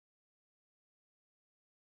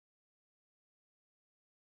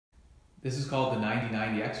This is called the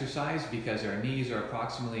 90-90 exercise because our knees are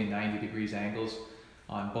approximately 90 degrees angles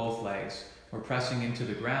on both legs. We're pressing into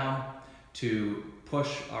the ground to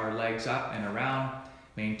push our legs up and around,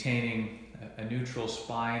 maintaining a neutral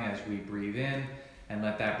spine as we breathe in, and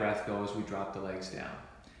let that breath go as we drop the legs down.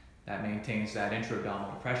 That maintains that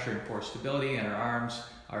intra-abdominal pressure and core stability, and our arms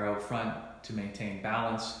are out front to maintain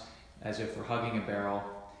balance as if we're hugging a barrel,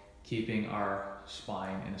 keeping our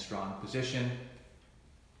spine in a strong position.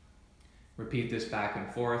 Repeat this back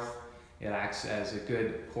and forth. It acts as a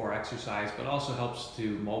good core exercise, but also helps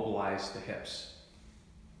to mobilize the hips.